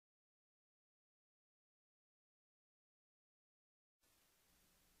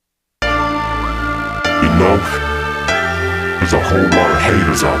whole lot of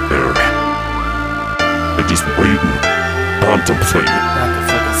haters out there. They're just waiting, contemplating. I can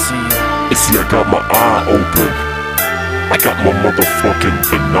fucking see you. You see, I got my eye open. I got my motherfucking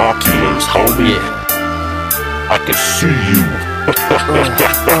binoculars, homie. Yeah. I can see you.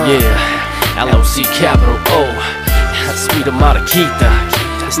 Yeah. LOC capital O. Sweet Amadakita.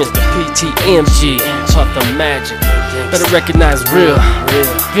 Mr. PTMG. Talk the magic. Better recognize real.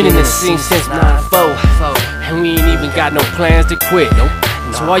 Been in this scene since 9-4. And we ain't even got no plans to quit.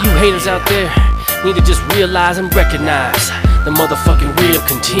 So all you haters out there need to just realize and recognize the motherfucking real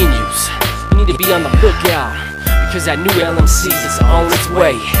continues. You need to be on the lookout, because that new LMC is on its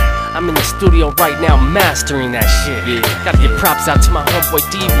way. I'm in the studio right now mastering that shit. Gotta give props out to my homeboy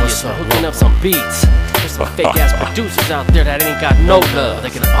Devious for hooking up some beats. There's some fake ass producers out there that ain't got no love. They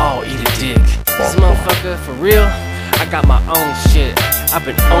can all eat a dick. This motherfucker, for real, I got my own shit. I've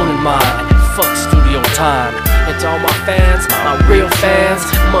been owning mine. Fuck studio time. And to all my fans, my real fans,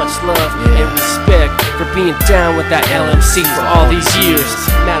 much love and respect for being down with that LMC for all these years.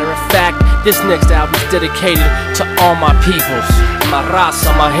 Matter of fact, this next album's dedicated to all my peoples. My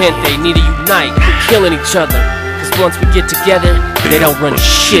raza, my gente need to unite. We're killing each other, cause once we get together, they don't run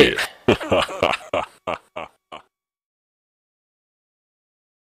shit.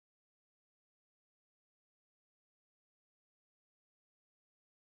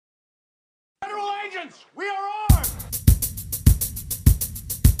 Federal agents, we are armed!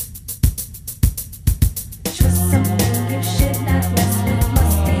 Trust something you should not mess with.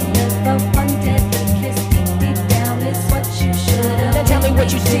 Must deliver one deadly kiss. Deep down is what you should have. Now tell me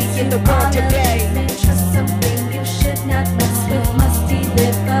what you see in the world today. Trust something you should not mess with. Must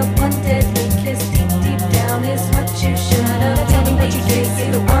deliver one deadly kiss. Deep down is what you should have. Now tell me what you see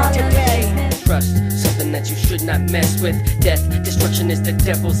in the world today. Trust something that you should not mess with. Death, destruction is the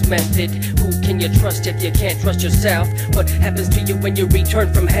devil's method. Who can you trust if you can't trust yourself? What happens to you when you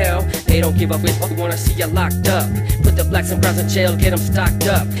return from hell? They don't give up with you, wanna see you locked up. Put the blacks and browns in jail, get them stocked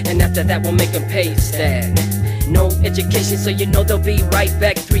up. And after that we'll make them pay instead. No education, so you know they'll be right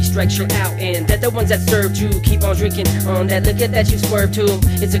back. 3 strikes, you're out, and they're the ones that served you. Keep on drinking on that liquor that you swerved to.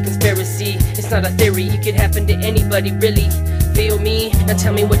 It's a conspiracy, it's not a theory. It could happen to anybody, really. Feel me? Now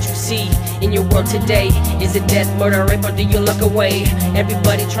tell me what you see in your world today. Is it death, murder, rape, or do you look away?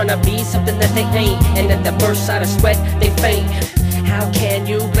 Everybody tryna be something that they ain't, and at the first sight of sweat, they faint. How can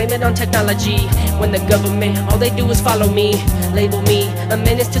you blame it on technology when the government, all they do is follow me, label me a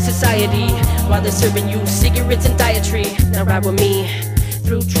menace to society, while they're serving you cigarettes and dietary? Now ride with me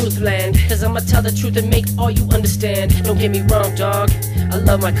through Truthland, cause I'ma tell the truth and make all you understand. Don't get me wrong, dog, I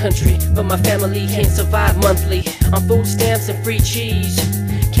love my country, but my family can't survive monthly on food stamps and free cheese.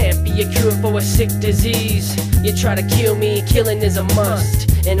 Can't be a cure for a sick disease. You try to kill me, killing is a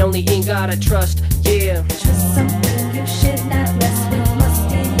must, and only in God I trust, yeah. Trust something you should not mess with. Must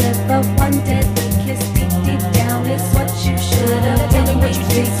deliver one deadly kiss. Deep down is what you should have. Tell me what you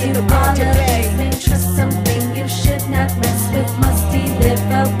see in the world today. Trust something you should not mess with. Must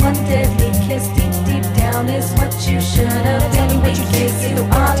deliver one deadly kiss. Deep down is what you should have. Tell me what you see in the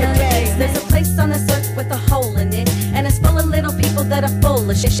world today. There's a place on this earth with a hole in it, and it's full of little people that are full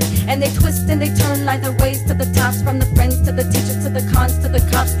of shit. And they twist and they turn like their ways to the tops. From the friends to the teachers to the cons to the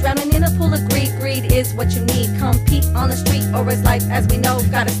cops. Drowning in a pool of greed. Greed is what you need. Compete on the street, or is life as we know.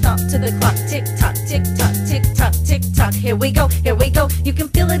 Gotta stop to the clock. Tick tock, tick tock, tick tock, tick tock. Here we go, here we go. You can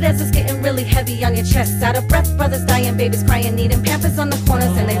feel it as it's getting really heavy on your chest. Out of breath, brothers dying, babies crying, needing pampers on the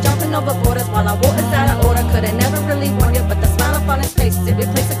corners, and they jumping over borders while our water's out of order. Could've never really warned you, but the smile up on his face, it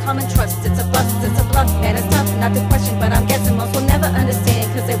replaces common trust. It's a bust, it's a bluff, man, it's tough not to question, but I'm guessing most will never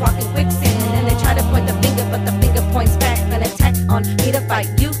understand, cause they walk in quicksand, and they try to point the finger, but the finger points back. An attack on me to fight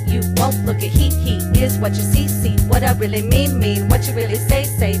you, you won't look at he is what you see, what I really mean, what you really say,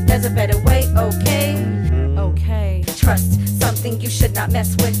 there's a better way, okay? Okay. Trust something you should not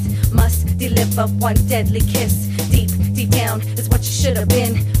mess with. Must deliver one deadly kiss. Deep down is what you should have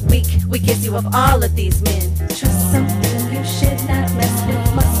been. Weak is you of all of these men. Trust something you should not mess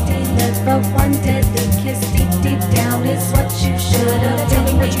with. Must deliver one deadly kiss. Deep down is what you should have. Tell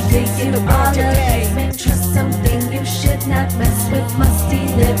me what you see in the world today. Trust something you should not mess with. Must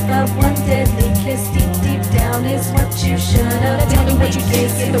deliver one deadly kiss. Deep down is what you should have. Tell me what you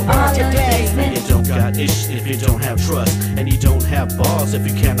see in the world today. You don't got ish if you don't have trust, and you don't have balls if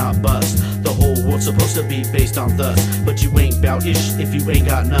you cannot bust. The whole world's supposed to be based on thus, but you ain't bout ish if you ain't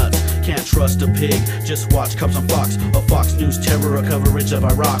got nuts. Can't trust a pig, just watch Cops on Fox, or Fox News terror coverage of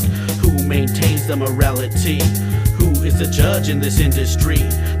Iraq. Who maintains the morality? Who is the judge in this industry?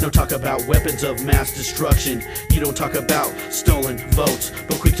 No talk about weapons of mass destruction. You don't talk about stolen votes,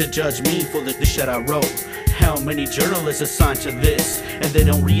 but quick to judge me for the shit I wrote. How many journalists assigned to this, and they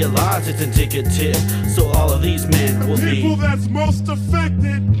don't realize it's indicative. So all of these men will be people that's most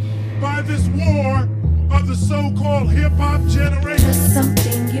affected by this war of the so-called hip-hop generation. Just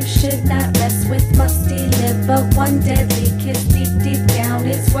something you should not mess with. Must deliver one deadly kiss. Deep down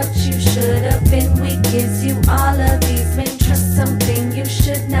is what you should have been. We gives you all of these men. Trust something you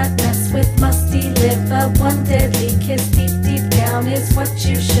should not mess with. Must deliver one deadly kiss. Deep down is what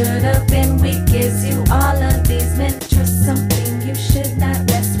you should have been. We gives you all of these men. Trust something you should not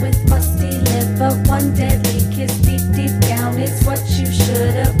mess with. Must deliver one deadly kiss. Deep down is what you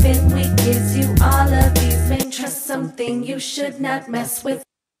should have been. We gives you all of these men. Trust something you should not mess with.